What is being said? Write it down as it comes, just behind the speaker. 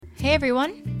Hey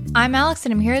everyone, I'm Alex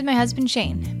and I'm here with my husband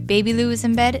Shane. Baby Lou is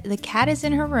in bed, the cat is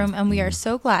in her room, and we are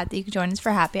so glad that you could join us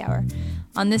for happy hour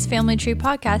on this Family Tree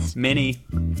podcast. Mini.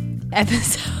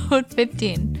 Episode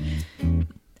 15.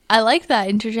 I like that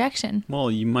interjection. Well,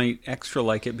 you might extra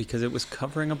like it because it was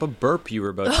covering up a burp you were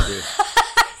about to do.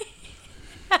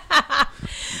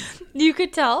 You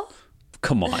could tell?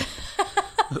 Come on.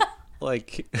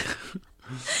 Like...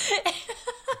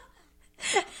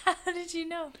 How did you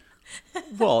know?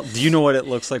 Well, do you know what it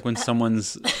looks like when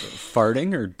someone's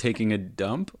farting or taking a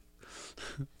dump?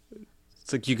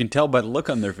 It's like you can tell by the look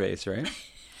on their face, right?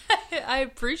 I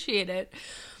appreciate it.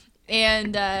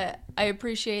 And I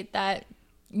appreciate that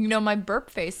you know my burp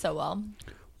face so well.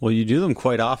 Well, you do them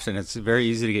quite often. It's very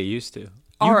easy to get used to.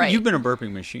 All right. You've been a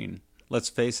burping machine. Let's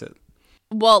face it.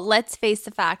 Well, let's face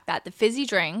the fact that the fizzy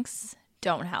drinks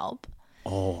don't help.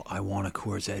 Oh, I want a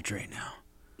Coors Edge right now.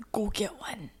 Go get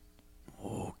one.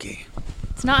 Okay.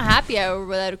 It's not happy hour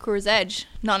without a Coors Edge.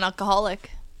 Not an alcoholic.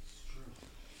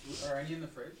 Are any in the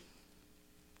fridge?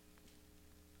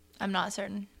 I'm not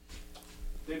certain.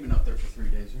 They've been up there for 3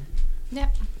 days, right?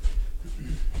 Yep.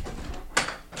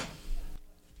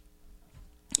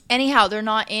 Anyhow, they're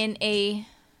not in a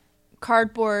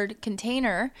cardboard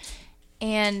container,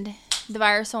 and the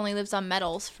virus only lives on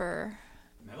metals for...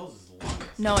 Metals is the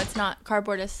longest. No, it's not.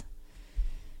 Cardboard is.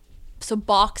 So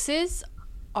boxes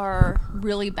are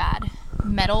really bad.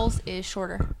 Metals is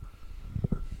shorter.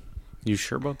 You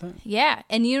sure about that? Yeah.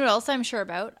 And you know what else I'm sure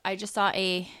about? I just saw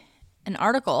an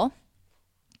article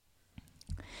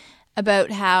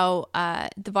about how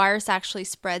the virus actually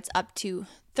spreads up to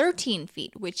 13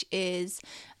 feet, which is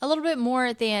a little bit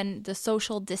more than the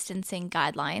social distancing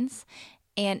guidelines.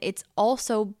 And it's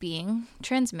also being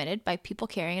transmitted by people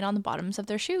carrying it on the bottoms of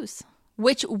their shoes,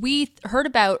 which we heard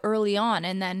about early on,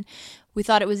 and then we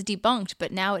thought it was debunked,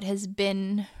 but now it has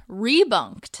been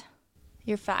rebunked.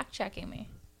 You're fact-checking me.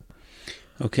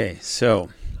 Okay, so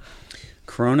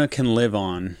Corona can live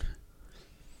on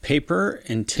paper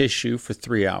and tissue for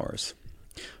 3 hours,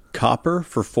 copper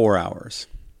for 4 hours,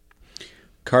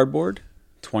 cardboard,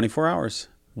 24 hours,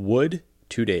 wood,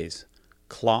 2 days,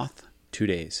 cloth, 2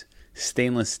 days,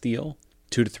 stainless steel,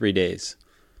 2 to 3 days,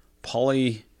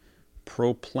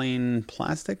 polypropylene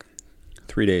plastic,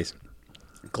 3 days,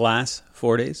 glass,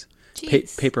 4 days,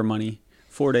 paper money,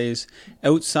 4 days,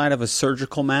 outside of a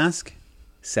surgical mask,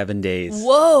 7 days.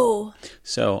 Whoa!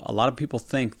 So a lot of people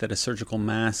think that a surgical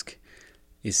mask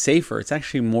is safer. It's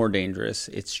actually more dangerous.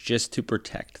 It's just to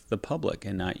protect the public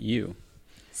and not you.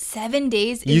 7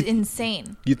 days is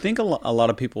insane. You'd think a lot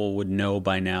of people would know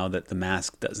by now that the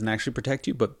mask doesn't actually protect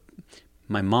you, but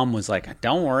my mom was like,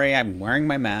 don't worry, I'm wearing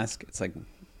my mask. It's like,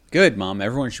 good, Mom.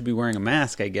 Everyone should be wearing a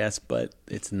mask, I guess, but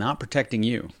it's not protecting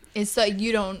you. It's so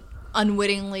you don't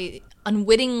unwittingly,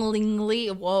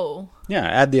 whoa. Yeah,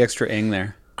 add the extra ing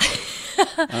there.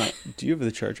 Do you have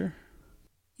the charger?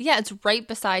 Yeah, it's right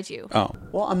beside you. Oh.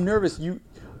 Well, I'm nervous.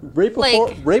 Right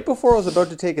before I was about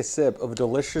to take a sip of a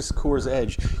delicious Coors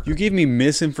Edge, you gave me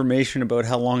misinformation about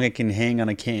how long it can hang on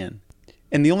a can.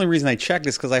 And the only reason I checked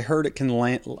is because I heard it can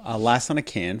last on a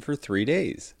can for 3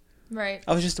 days. Right.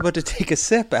 I was just about to take a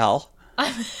sip, Al.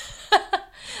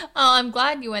 I'm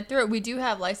glad you went through it. We do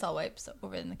have Lysol wipes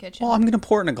over in the kitchen. Well, I'm going to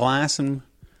pour it in a glass and...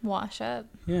 Wash up.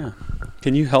 Yeah.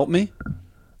 Can you help me?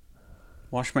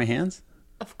 Wash my hands?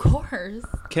 Of course.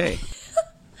 Okay.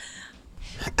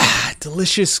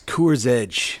 Delicious Coors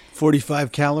Edge.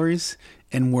 45 calories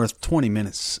and worth 20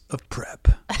 minutes of prep.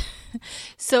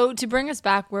 So to bring us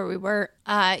back where we were,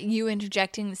 you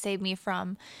interjecting to save me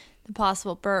from the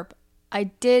possible burp, I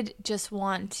did just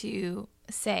want to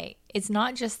say, it's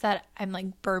not just that I'm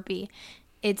like burpy.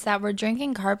 It's that we're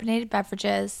drinking carbonated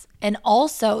beverages, and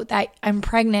also that I'm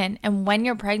pregnant. And when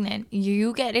you're pregnant,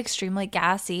 you get extremely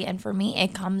gassy. And for me,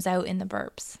 it comes out in the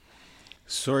burps.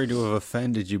 Sorry to have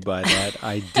offended you by that.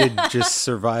 I did just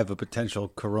survive a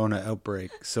potential corona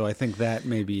outbreak. So I think that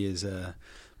maybe is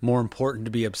more important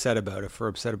to be upset about if we're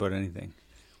upset about anything.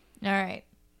 All right.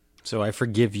 So I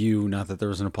forgive you, not that there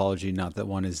was an apology, not that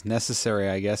one is necessary,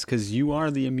 I guess, because you are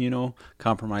the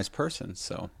immunocompromised person.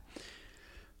 So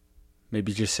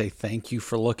maybe just say thank you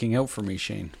for looking out for me,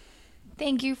 Shane.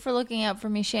 Thank you for looking out for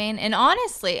me, Shane. And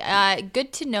honestly,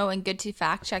 good to know and good to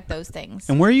fact check those things.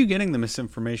 And where are you getting the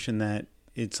misinformation that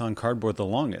it's on cardboard the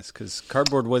longest? Because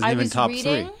cardboard wasn't even top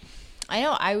 3. I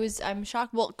know. I'm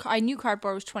shocked. Well, I knew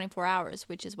cardboard was 24 hours,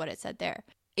 which is what it said there.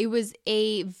 It was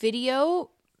a video,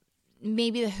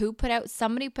 maybe the Who put out.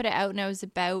 Somebody put it out, and it was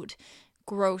about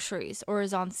groceries, or it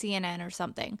was on CNN or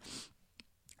something,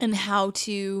 and how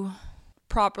to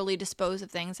properly dispose of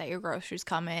things that your groceries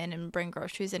come in and bring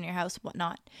groceries in your house and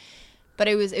whatnot. But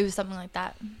it was something like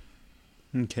that.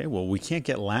 Okay, well, we can't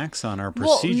get lax on our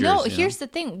Well, procedures. no, you know? here's the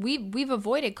thing. We've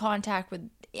avoided contact with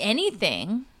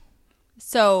anything.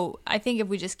 So I think if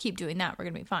we just keep doing that, we're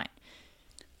going to be fine.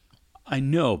 I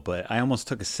know, but I almost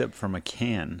took a sip from a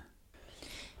can.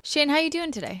 Shane, how you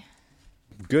doing today?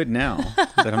 Good now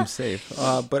that I'm safe.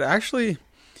 But actually,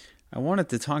 I wanted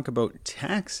to talk about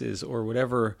taxes or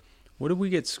whatever. What did we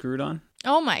get screwed on?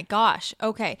 Oh my gosh.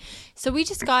 Okay. So we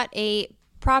just got a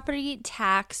property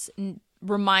tax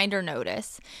reminder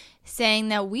notice saying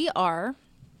that we are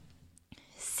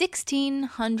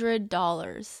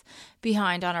 $1,600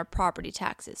 behind on our property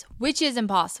taxes, which is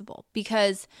impossible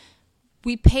because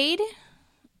we paid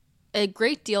a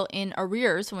great deal in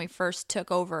arrears when we first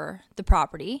took over the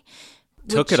property.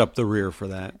 Took it up the rear for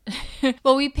that.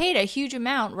 Well, we paid a huge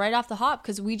amount right off the hop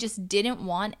because we just didn't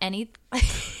want any.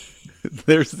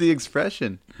 There's the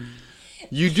expression.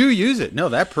 You do use it. No,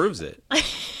 that proves it.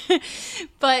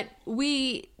 But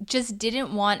we just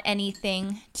didn't want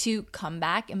anything to come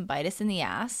back and bite us in the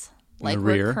ass like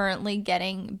we're currently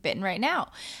getting bitten right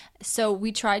now. So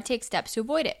we tried to take steps to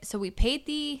avoid it. So we paid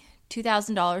the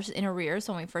 $2,000 in arrears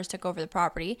when we first took over the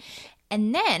property.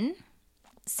 And then,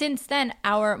 since then,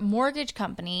 our mortgage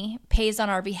company pays on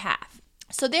our behalf.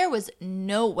 So there was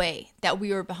no way that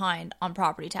we were behind on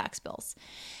property tax bills.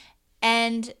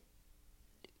 And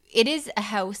it is a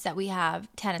house that we have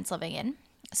tenants living in.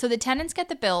 So the tenants get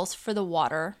the bills for the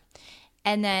water,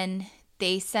 and then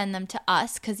they send them to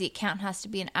us because the account has to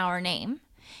be in our name.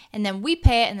 And then we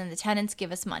pay it, and then the tenants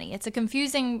give us money. It's a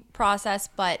confusing process,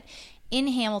 but in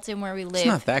Hamilton where we live... It's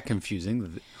not that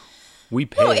confusing. We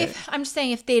pay it. I'm just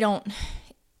saying if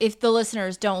the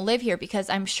listeners don't live here, because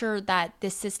I'm sure that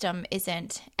this system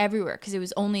isn't everywhere because it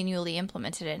was only newly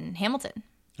implemented in Hamilton.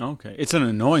 Okay. It's an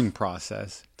annoying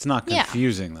process. It's not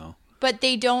confusing, though. But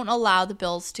they don't allow the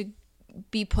bills to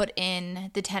be put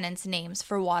in the tenants' names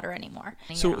for water anymore.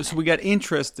 So we got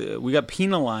interest. We got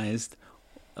penalized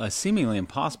a seemingly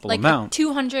impossible like amount.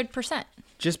 200%.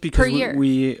 Just because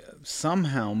we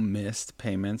somehow missed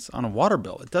payments on a water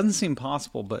bill. It doesn't seem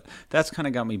possible, but that's kind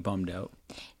of got me bummed out.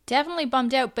 Definitely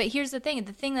bummed out. But here's the thing.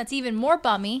 The thing that's even more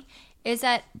bummy is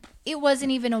that it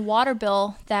wasn't even a water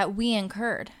bill that we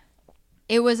incurred.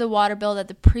 It was a water bill that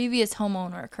the previous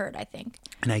homeowner incurred, I think.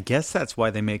 And I guess that's why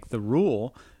they make the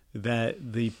rule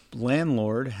that the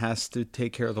landlord has to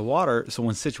take care of the water. So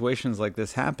when situations like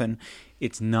this happen,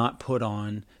 it's not put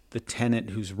on the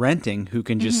tenant who's renting, who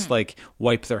can just like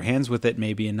wipe their hands with it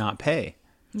maybe and not pay.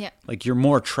 Yeah. Like you're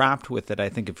more trapped with it, I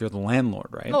think, if you're the landlord,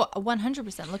 right? Oh,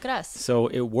 100%. Look at us. So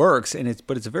it works,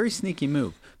 but it's a very sneaky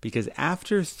move because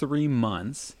after 3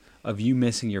 months of you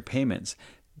missing your payments,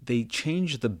 they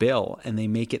change the bill and they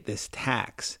make it this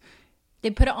tax. They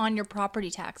put it on your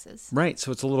property taxes. Right,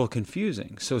 so it's a little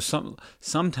confusing. So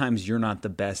sometimes you're not the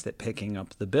best at picking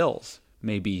up the bills.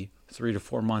 Maybe 3 to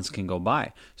 4 months can go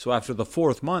by. So after the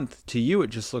 4th month, to you,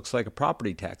 it just looks like a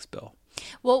property tax bill.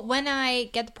 Well, when I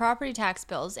get the property tax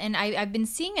bills, and I've been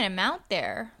seeing an amount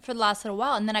there for the last little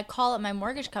while, and then I call up my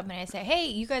mortgage company, I say, hey,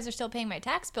 you guys are still paying my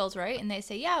tax bills, right? And they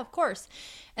say, yeah, of course.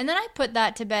 And then I put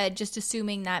that to bed, just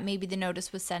assuming that maybe the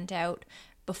notice was sent out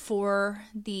before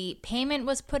the payment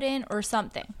was put in or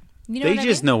something. You know they what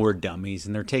just I mean? know we're dummies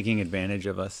and they're taking advantage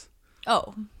of us.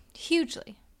 Oh,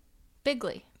 hugely.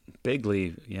 Bigly.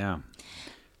 Bigly, yeah.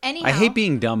 Anyhow, I hate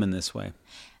being dumb in this way.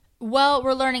 Well,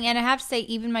 we're learning, and I have to say,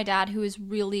 even my dad, who is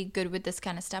really good with this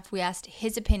kind of stuff, we asked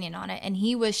his opinion on it, and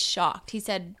he was shocked. He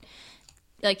said,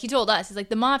 like, he told us, he's like,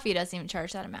 the mafia doesn't even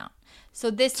charge that amount. So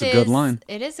this is a good line.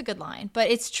 It is a good line, but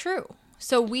it's true.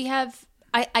 So we have,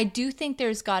 I do think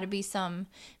there's got to be some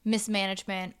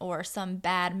mismanagement or some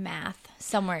bad math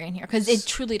somewhere in here, because it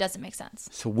truly doesn't make sense.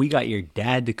 So we got your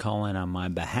dad to call in on my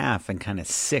behalf and kind of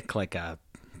sick like a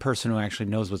person who actually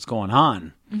knows what's going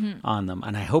on them.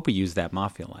 And I hope he used that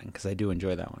mafia line because I do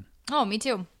enjoy that one. Oh, me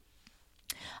too.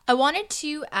 I wanted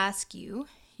to ask you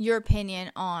your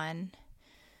opinion on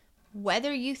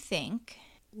whether you think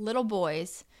little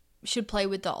boys should play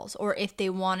with dolls, or if they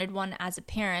wanted one as a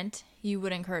parent, you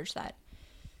would encourage that.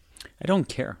 I don't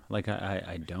care. Like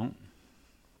I don't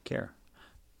care.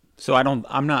 So I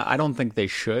don't think they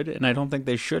should, and I don't think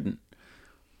they shouldn't.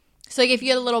 So like if you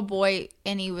had a little boy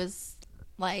and he was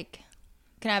like,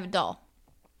 can I have a doll?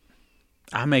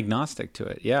 I'm agnostic to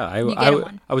it. Yeah.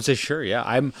 I would say sure. Yeah.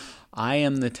 I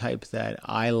am the type that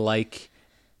I like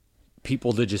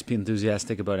people to just be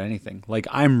enthusiastic about anything. Like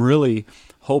I'm really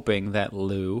hoping that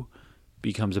Lou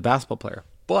becomes a basketball player.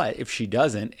 But if she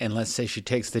doesn't, and let's say she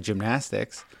takes the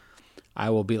gymnastics, I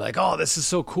will be like, oh, this is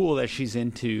so cool that she's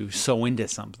into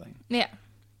something. Yeah.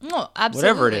 Oh, absolutely.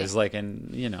 Whatever it is. Like,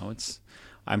 and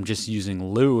I'm just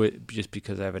using Lou just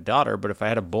because I have a daughter. But if I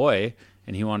had a boy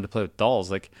and he wanted to play with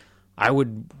dolls, like I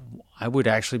would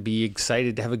actually be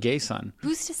excited to have a gay son.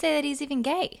 Who's to say that he's even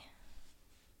gay?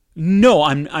 No,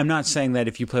 I'm not saying that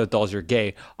if you play with dolls you're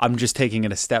gay. I'm just taking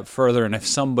it a step further, and if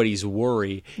somebody's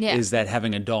worry is that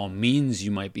having a doll means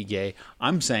you might be gay,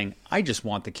 I'm saying I just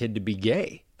want the kid to be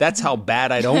gay. That's how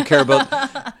bad I don't care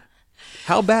about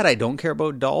how bad I don't care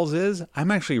about dolls is. I'm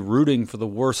actually rooting for the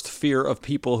worst fear of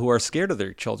people who are scared of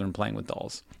their children playing with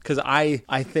dolls. Because I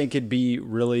think it'd be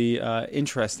really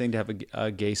interesting to have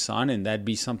a gay son, and that'd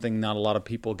be something not a lot of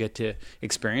people get to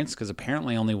experience, because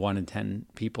apparently only 1 in 10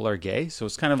 people are gay. So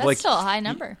it's kind of That's still a high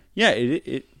number. Yeah,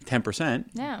 it 10%.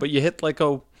 Yeah. But you hit like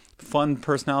a fun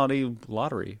personality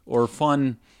lottery, or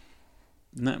fun.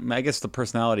 I guess the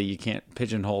personality you can't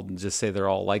pigeonhole and just say they're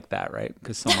all like that, right?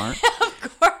 Because some aren't.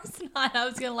 Of course not. I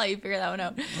was going to let you figure that one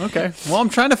out. Okay. Well, I'm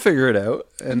trying to figure it out.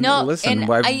 And no, listen,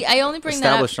 and I only bring that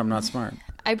up. Established I'm not smart.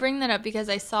 I bring that up because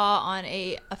I saw on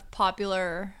a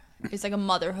popular, it's like a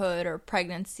motherhood or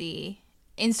pregnancy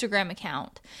Instagram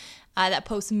account that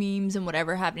posts memes and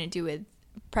whatever having to do with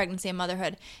pregnancy and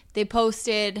motherhood. They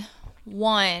posted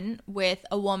one with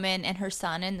a woman and her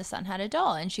son, and the son had a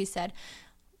doll. And she said,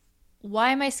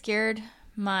 why am I scared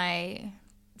my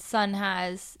son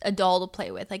has a doll to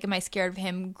play with? Like, am I scared of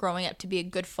him growing up to be a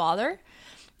good father?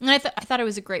 And I thought it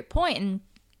was a great point. And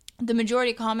the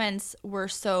majority of comments were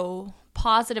so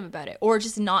positive about it, or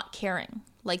just not caring,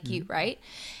 like you, right?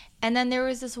 And then there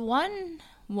was this one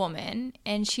woman,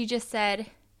 and she just said,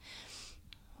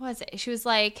 what was it? She was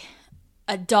like,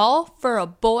 a doll for a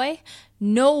boy?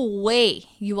 No way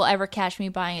you will ever catch me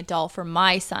buying a doll for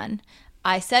my son.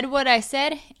 I said what I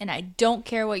said, and I don't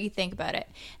care what you think about it.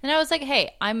 And I was like,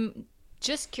 hey, I'm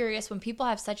just curious when people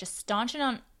have such a staunch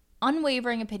and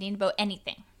unwavering opinion about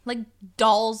anything, like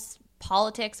dolls,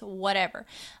 politics, whatever.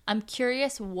 I'm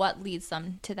curious what leads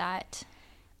them to that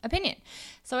opinion.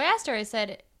 So I asked her, I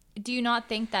said, do you not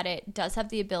think that it does have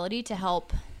the ability to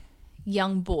help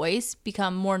young boys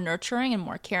become more nurturing and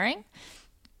more caring?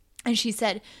 And she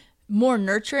said, more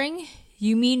nurturing?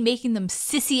 You mean making them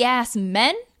sissy ass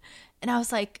men? And I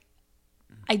was like,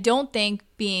 I don't think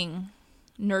being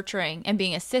nurturing and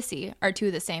being a sissy are two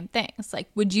of the same things. Like,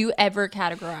 would you ever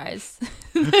categorize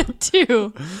the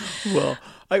two? Well,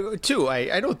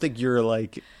 I don't think you're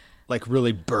like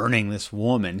really burning this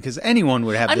woman, because anyone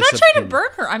would have I'm this not trying opinion. to burn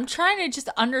her. I'm trying to just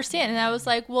understand. And I was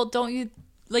like, well, don't you,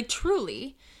 like,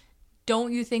 truly,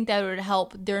 don't you think that would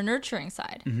help their nurturing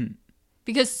side? Mm-hmm.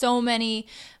 Because so many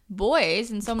boys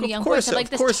and so many young boys have like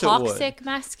this toxic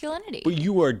masculinity. But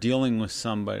you are dealing with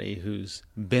somebody who's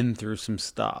been through some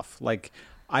stuff. Like,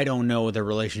 I don't know their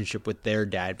relationship with their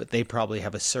dad, but they probably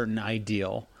have a certain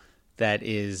ideal that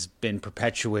is been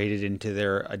perpetuated into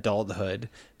their adulthood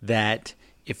that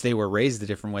if they were raised a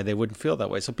different way, they wouldn't feel that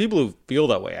way. So people who feel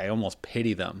that way, I almost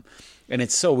pity them. And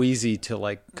it's so easy to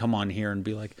like come on here and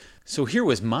be like, so here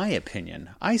was my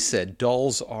opinion. I said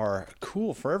dolls are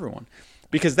cool for everyone.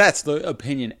 Because that's the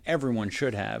opinion everyone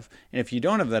should have. And if you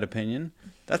don't have that opinion,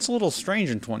 that's a little strange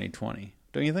in 2020.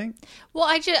 Don't you think? Well,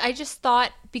 I just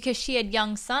thought because she had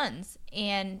young sons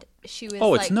and she was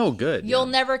like, it's no good. You'll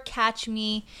never catch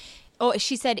me. Oh,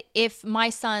 she said, if my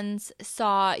sons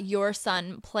saw your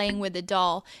son playing with a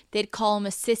doll, they'd call him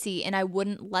a sissy and I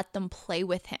wouldn't let them play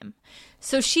with him.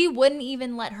 So she wouldn't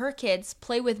even let her kids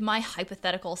play with my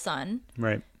hypothetical son.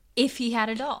 Right. If he had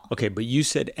a doll. Okay, but you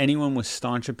said anyone with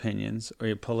staunch opinions,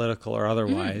 or political or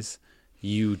otherwise,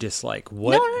 you dislike.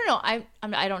 What? No.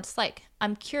 I don't dislike.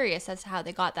 I'm curious as to how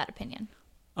they got that opinion.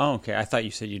 Oh, okay. I thought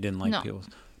you said you didn't like people.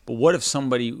 But what if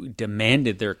somebody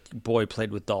demanded their boy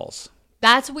played with dolls?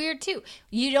 That's weird too.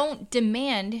 You don't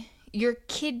demand your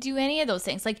kid do any of those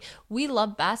things. Like, we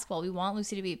love basketball. We want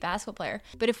Lucy to be a basketball player.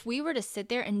 But if we were to sit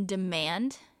there and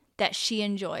demand that she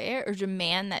enjoy it or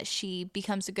demand that she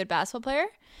becomes a good basketball player,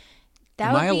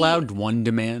 Am I allowed one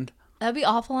demand? That would be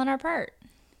awful on our part.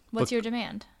 What's your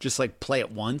demand? Just like play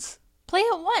it once? Play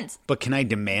it once. But can I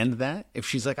demand that? If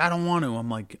she's like, I don't want to,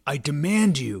 I'm like, I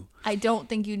demand you. I don't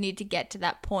think you need to get to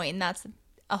that point, and that's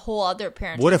a whole other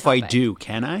parenting What if topic. I do?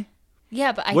 Can I?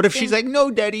 Yeah, but What if she's like,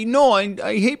 no, Daddy, no,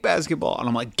 I hate basketball. And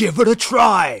I'm like, give it a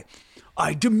try.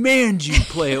 I demand you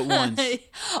play it once.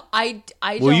 I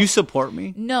Will you support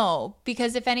me? No,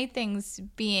 because if anything's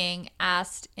being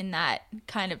asked in that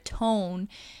kind of tone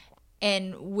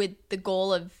and with the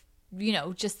goal of,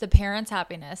 just the parents'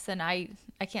 happiness, then I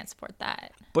can't support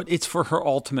that. But it's for her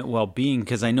ultimate well-being,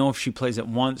 because I know if she plays it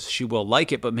once, she will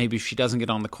like it, but maybe if she doesn't get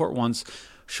on the court once,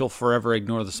 she'll forever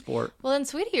ignore the sport. Well, then,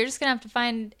 sweetie, you're just going to have to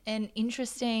find an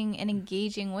interesting and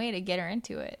engaging way to get her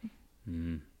into it.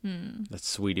 That's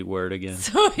sweetie word again.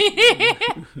 Sweetie.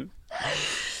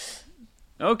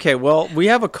 Okay, well, we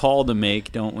have a call to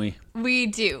make, don't we? We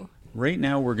do. Right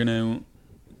now, we're going to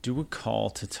do a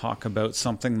call to talk about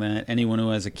something that anyone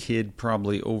who has a kid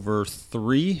probably over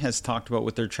 3 has talked about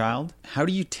with their child. How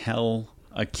do you tell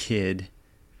a kid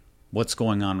what's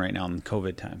going on right now in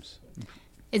COVID times?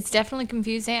 It's definitely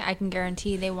confusing. I can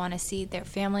guarantee they want to see their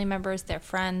family members, their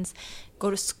friends,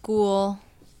 go to school.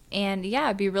 And yeah,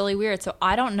 it'd be really weird. So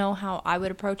I don't know how I would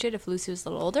approach it if Lucy was a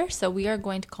little older. So we are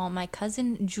going to call my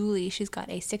cousin Julie. She's got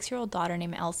a 6-year-old daughter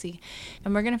named Elsie.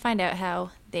 And we're going to find out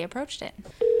how they approached it.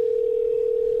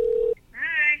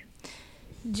 Hi.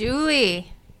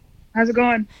 Julie. How's it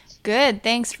going? Good.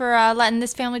 Thanks for letting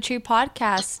this Family Tree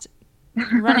podcast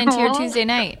run into your Tuesday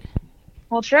night.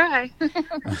 I'll try.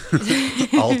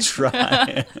 I'll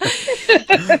try.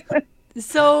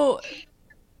 So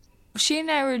she and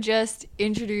I were just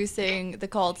introducing the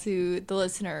call to the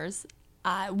listeners.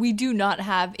 We do not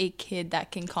have a kid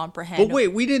that can comprehend. But wait,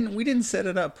 we didn't set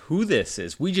it up who this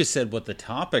is. We just said what the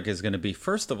topic is going to be.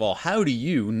 First of all, how do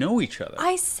you know each other?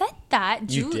 I said that.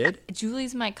 You did?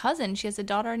 Julie's my cousin. She has a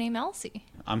daughter named Elsie.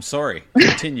 I'm sorry.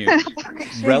 Continue.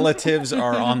 Relatives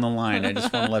are on the line. I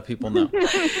just want to let people know.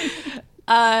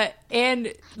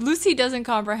 And Lucy doesn't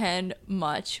comprehend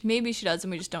much. Maybe she does,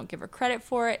 and we just don't give her credit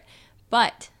for it.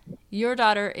 But your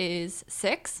daughter is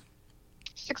 6?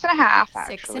 6.5,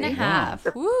 actually.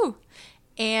 6.5. Woo!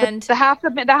 And the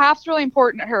half's really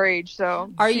important at her age.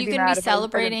 So are you going to be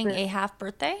celebrating a half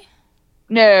birthday?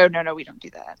 No, we don't do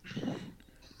that.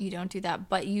 You don't do that,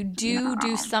 but you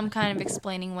do some kind of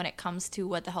explaining when it comes to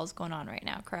what the hell's going on right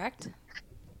now, correct?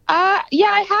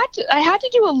 Yeah, I had to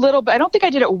do a little bit. I don't think I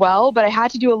did it well, but I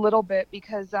had to do a little bit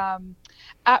because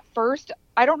at first,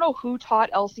 I don't know who taught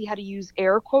Elsie how to use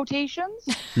air quotations,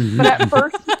 but at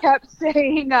first he kept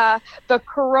saying the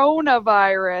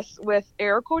coronavirus with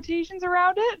air quotations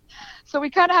around it. So we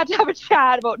kind of had to have a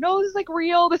chat about, no, this is like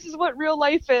real. This is what real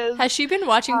life is. Has she been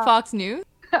watching Fox News?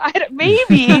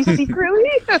 Maybe secretly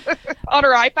on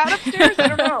her iPad upstairs. I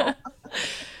don't know.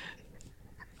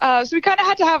 So we kind of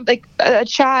had to have like a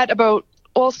chat about,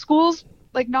 well, school's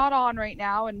like not on right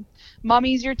now, and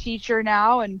mommy's your teacher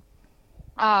now, and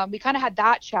we kind of had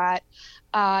that chat.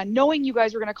 Knowing you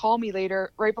guys were going to call me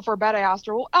later, right before bed, I asked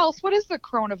her, well, Else, what is the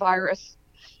coronavirus?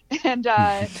 And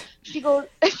she goes,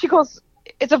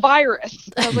 it's a virus.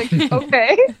 And I was like,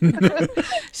 okay.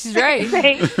 She's right.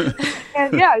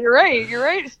 And yeah, you're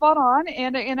right. Spot on.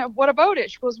 And what about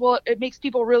it? She goes, well, it makes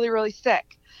people really, really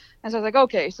sick. And so I was like,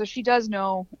 okay, so she does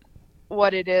know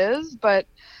what it is, but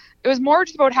it was more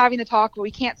just about having the talk. But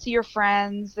we can't see her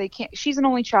friends. She's an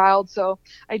only child, so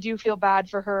I do feel bad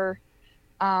for her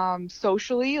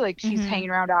socially. Like she's hanging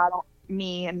around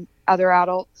me and other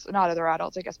adults, not other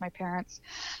adults, I guess my parents.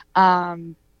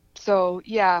 So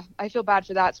yeah, I feel bad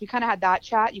for that. So we kind of had that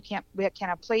chat. We can't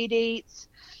have play dates.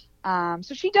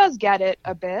 So she does get it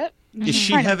a bit. Is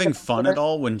she having fun at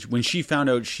all? When she found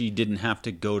out she didn't have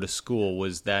to go to school,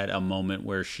 was that a moment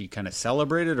where she kind of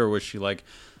celebrated, or was she like,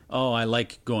 oh, I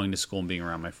like going to school and being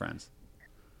around my friends?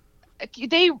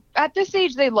 At this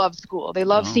age, they love school. They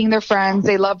love seeing their friends.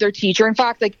 They love their teacher. In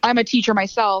fact, like I'm a teacher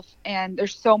myself, and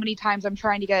there's so many times I'm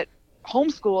trying to get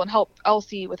homeschool and help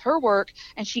Elsie with her work,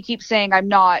 and she keeps saying I'm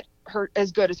not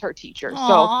as good as her teacher.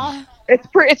 Aww. So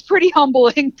it's pretty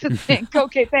humbling to think,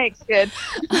 okay, thanks, kid.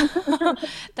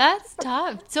 That's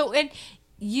tough. So, and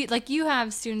you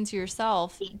have students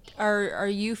yourself. Are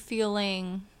you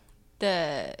feeling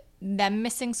them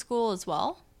missing school as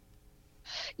well?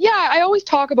 Yeah, I always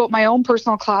talk about my own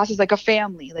personal class as like a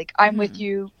family. Like I'm with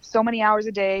you so many hours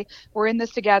a day. We're in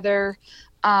this together.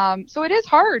 So it is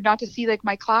hard not to see like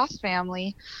my class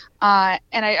family.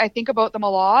 And I think about them a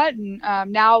lot. And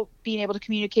now being able to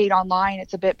communicate online,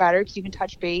 it's a bit better because you can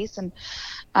touch base. And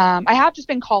I have just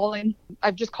been calling.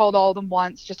 I've just called all of them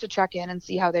once just to check in and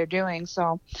see how they're doing.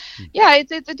 So yeah,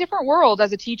 it's a different world.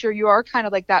 As a teacher, you are kind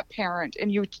of like that parent,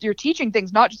 and you're teaching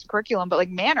things, not just curriculum, but like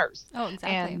manners. Oh,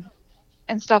 exactly.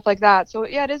 And stuff like that. So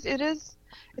yeah, it's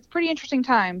a pretty interesting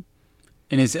time.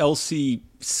 And is Elsie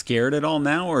scared at all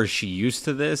now, or is she used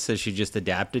to this? Has she just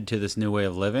adapted to this new way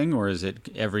of living, or is it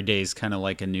every day is kind of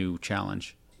like a new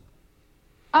challenge?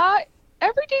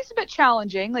 Every day's a bit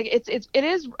challenging. Like it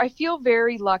is. I feel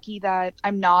very lucky that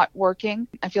I'm not working.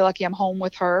 I feel lucky I'm home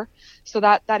with her. So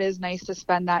that is nice to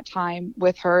spend that time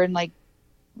with her and like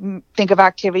think of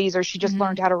activities, or she just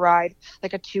learned how to ride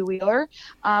like a 2-wheeler.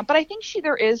 But I think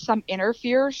there is some inner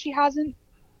fear she hasn't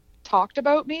talked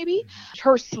about. Maybe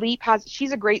her sleep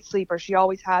she's a great sleeper. She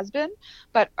always has been,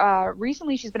 but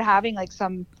recently she's been having like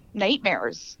some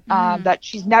nightmares that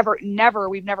she's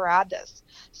we've never had this.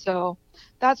 So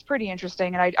that's pretty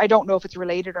interesting. And I don't know if it's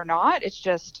related or not. It's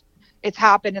just it's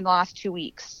happened in the last 2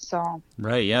 weeks. So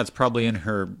Right, yeah, it's probably in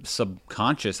her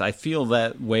subconscious. I feel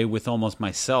that way with almost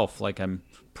myself. Like I'm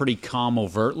pretty calm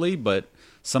overtly, but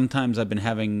sometimes I've been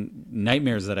having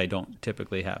nightmares that I don't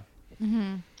typically have.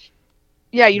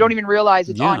 yeah, you don't even realize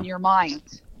it's Yeah. on your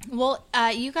mind. Well,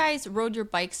 you guys rode your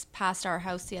bikes past our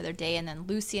house the other day, and then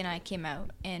Lucy and I came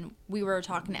out, and we were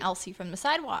talking to Elsie from the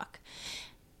sidewalk.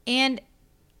 And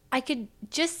I could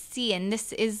just see, and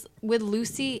this is with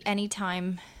Lucy,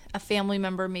 anytime a family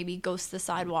member maybe goes to the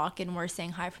sidewalk and we're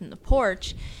saying hi from the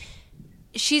porch,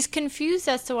 she's confused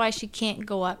as to why she can't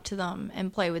go up to them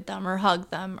and play with them or hug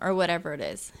them or whatever it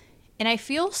is. And I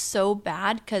feel so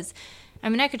bad because, I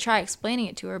mean, I could try explaining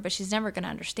it to her, but she's never going to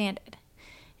understand it.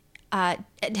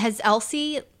 Has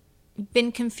Elsie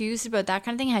been confused about that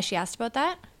kind of thing? Has she asked about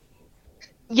that?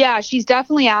 Yeah, she's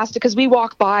definitely asked, because we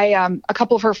walk by, a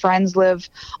couple of her friends live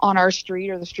on our street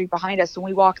or the street behind us. When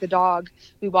we walk the dog,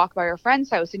 we walk by her friend's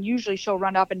house, and usually she'll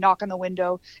run up and knock on the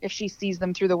window if she sees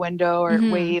them through the window or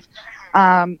wave.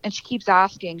 And she keeps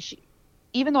asking.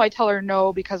 Even though I tell her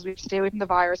no because we stay away from the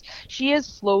virus, she is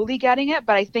slowly getting it.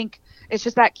 But I think it's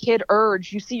just that kid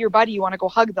urge. You see your buddy, you want to go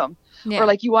hug them. Yeah. Or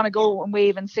like you want to go and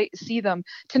wave and see them.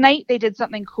 Tonight they did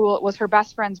something cool. It was her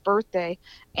best friend's birthday,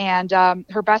 and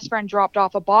her best friend dropped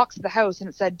off a box at the house, and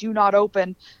it said "Do not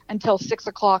open until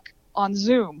 6:00 on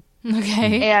Zoom."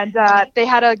 Okay. And they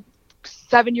had a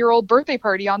 7-year-old birthday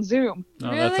party on Zoom.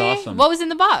 Oh, Really? that's awesome. What was in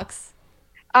the box?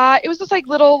 It was just like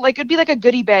little, like it'd be like a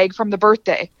goodie bag from the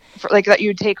birthday, like that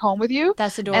you'd take home with you.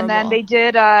 That's adorable. And then they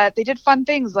did fun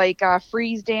things like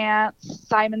freeze dance,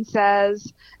 Simon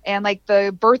Says, and like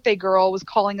the birthday girl was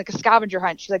calling like a scavenger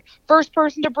hunt. She's like, first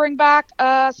person to bring back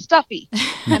Stuffy,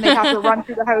 and they have to run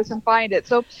through the house and find it.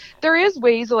 So there is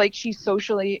ways of like she's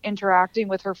socially interacting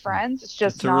with her friends. It's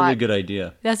just It's a really good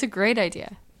idea. That's a great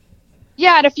idea.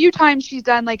 Yeah, and a few times she's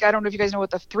done like, I don't know if you guys know what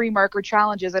the 3 marker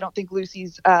challenge is. I don't think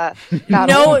Lucy's that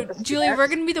No, old. Julie, we're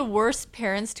going to be the worst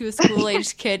parents to a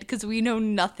school-aged kid because we know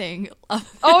nothing of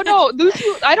Oh no, Lucy,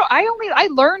 I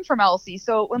learn from Elsie.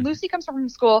 So when Lucy comes home from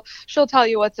school, she'll tell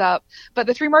you what's up. But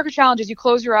the 3 marker challenge is you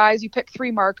close your eyes, you pick 3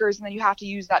 markers, and then you have to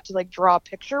use that to like draw a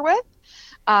picture with.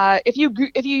 If you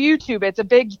YouTube, it's a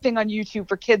big thing on YouTube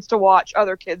for kids to watch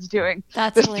other kids doing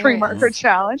That's this hilarious. 3 marker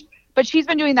challenge. But she's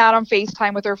been doing that on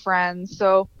FaceTime with her friends.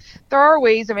 So there are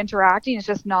ways of interacting. It's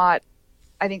just not,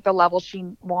 I think, the level she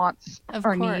wants Of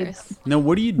or course. needs. Now,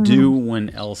 what do you do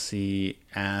when Elsie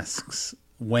asks,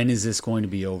 when is this going to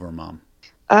be over, Mom?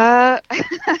 I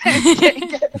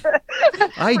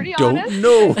I don't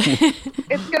know.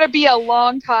 It's going to be a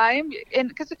long time. And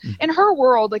because in her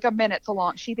world, like a minute's a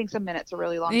long, she thinks a minute's a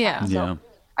really long Yeah. time. So Yeah.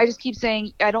 I just keep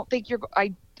saying, I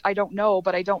don't know,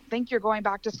 but I don't think you're going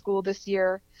back to school this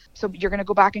year. So you're going to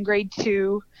go back in grade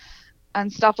 2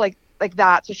 and stuff like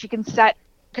that. So she can set,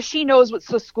 because she knows what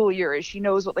the school year is. She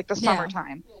knows what like the Yeah.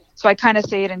 summertime. So I kind of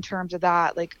say it in terms of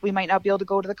that. Like we might not be able to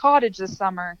go to the cottage this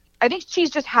summer. I think she's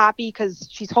just happy because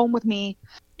she's home with me.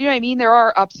 You know what I mean? There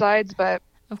are upsides, but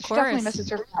Of she definitely course.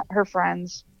 misses her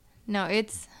friends. No,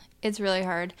 it's really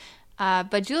hard.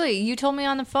 But Julie, you told me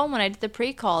on the phone when I did the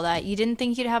pre-call that you didn't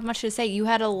think you'd have much to say. You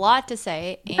had a lot to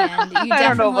say, and you I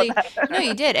don't know definitely about no,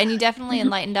 you did, and you definitely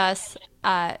enlightened us.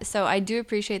 So I do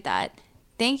appreciate that.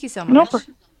 Thank you so much.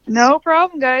 No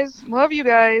problem, guys. Love you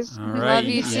guys. All We right. love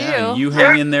you Yeah, too. you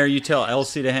hang in there. You tell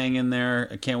Elsie to hang in there.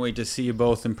 I can't wait to see you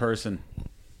both in person.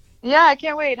 Yeah, I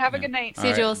can't wait. Have a good night. See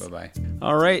you, Jules. Bye-bye.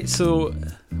 All right, so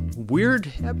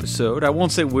weird episode. I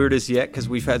won't say weirdest yet because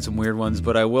we've had some weird ones,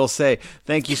 but I will say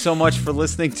thank you so much for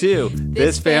listening to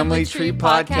this Family Tree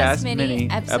Podcast Mini,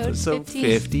 episode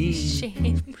 50.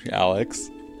 Shane.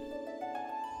 Alex.